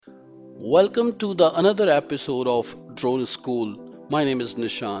Welcome to the another episode of Drone School. My name is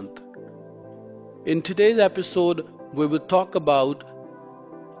Nishant. In today's episode, we will talk about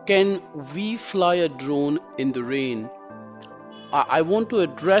can we fly a drone in the rain? I want to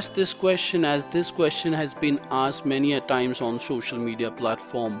address this question as this question has been asked many a times on social media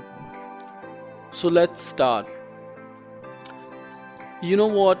platform. So let's start. You know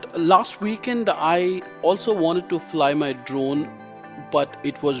what? Last weekend I also wanted to fly my drone, but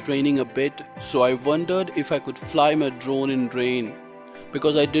it was raining a bit, so I wondered if I could fly my drone in rain.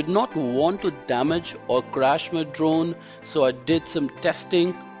 Because I did not want to damage or crash my drone, so I did some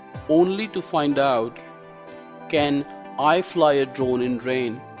testing only to find out can I fly a drone in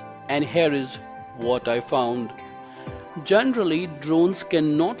rain? And here is what I found. Generally, drones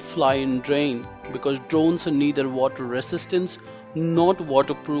cannot fly in rain because drones are neither water resistant nor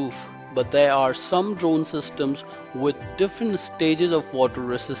waterproof. But there are some drone systems with different stages of water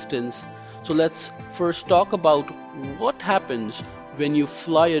resistance. So let's first talk about what happens when you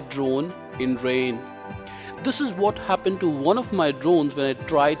fly a drone in rain. This is what happened to one of my drones when I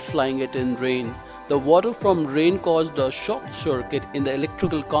tried flying it in rain. The water from rain caused a short circuit in the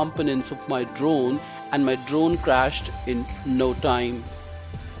electrical components of my drone and my drone crashed in no time.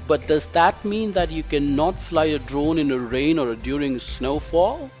 But does that mean that you cannot fly a drone in a rain or during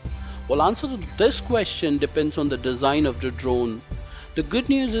snowfall? Well, answer to this question depends on the design of the drone. The good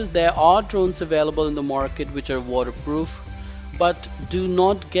news is there are drones available in the market which are waterproof, but do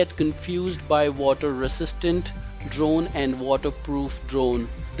not get confused by water resistant drone and waterproof drone.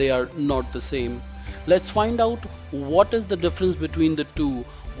 They are not the same. Let's find out what is the difference between the two.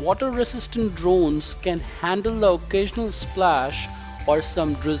 Water resistant drones can handle the occasional splash or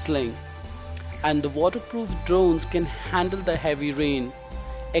some drizzling, and the waterproof drones can handle the heavy rain,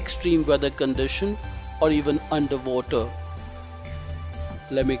 extreme weather condition, or even underwater.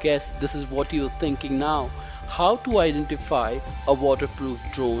 Let me guess, this is what you're thinking now. How to identify a waterproof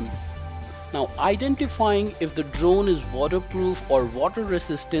drone? Now, identifying if the drone is waterproof or water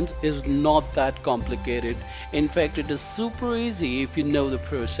resistant is not that complicated. In fact, it is super easy if you know the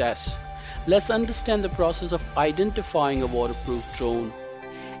process. Let's understand the process of identifying a waterproof drone.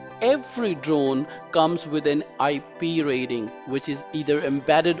 Every drone comes with an IP rating, which is either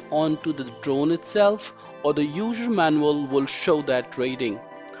embedded onto the drone itself or the user manual will show that rating.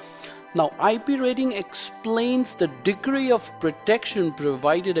 Now, IP rating explains the degree of protection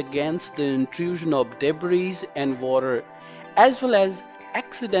provided against the intrusion of debris and water, as well as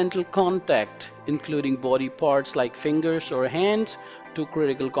accidental contact, including body parts like fingers or hands, to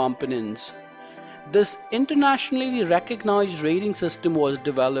critical components. This internationally recognized rating system was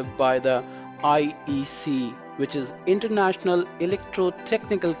developed by the IEC, which is International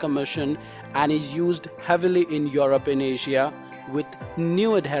Electrotechnical Commission, and is used heavily in Europe and Asia, with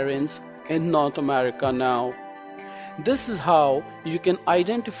new adherents in North America now. This is how you can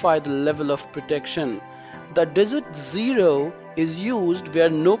identify the level of protection. The digit 0 is used where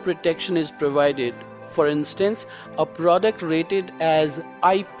no protection is provided. For instance, a product rated as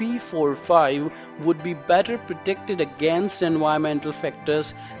IP45 would be better protected against environmental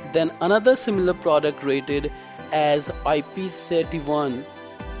factors than another similar product rated as IP31.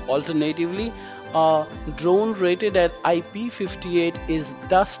 Alternatively, a drone rated at IP58 is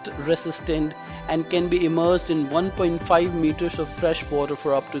dust resistant and can be immersed in 1.5 meters of fresh water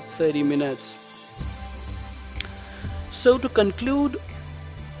for up to 30 minutes. So to conclude,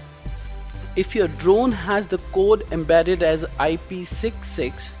 if your drone has the code embedded as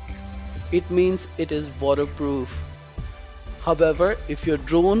IP66, it means it is waterproof. However, if your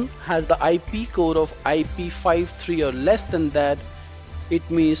drone has the IP code of IP53 or less than that, it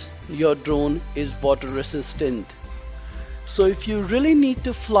means your drone is water resistant. So if you really need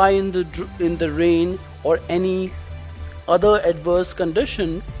to fly in the rain or any other adverse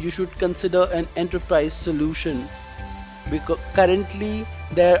condition, you should consider an enterprise solution, because currently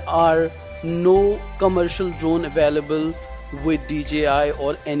there are no commercial drone available with DJI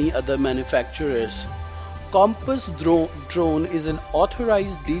or any other manufacturers. Compass Drone is an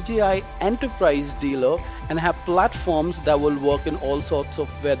authorized DJI enterprise dealer and have platforms that will work in all sorts of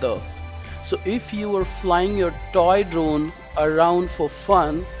weather. So if you are flying your toy drone around for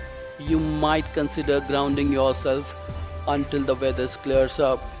fun, you might consider grounding yourself until the weather clears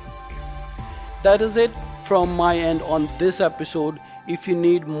up. That is it from my end on this episode. If you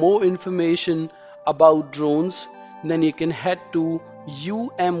need more information about drones, then you can head to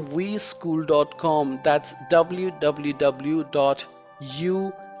umvschool.com. That's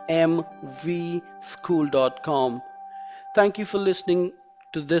www.umvschool.com. Thank you for listening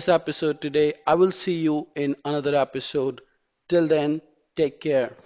to this episode today. I will see you in another episode. Till then, take care.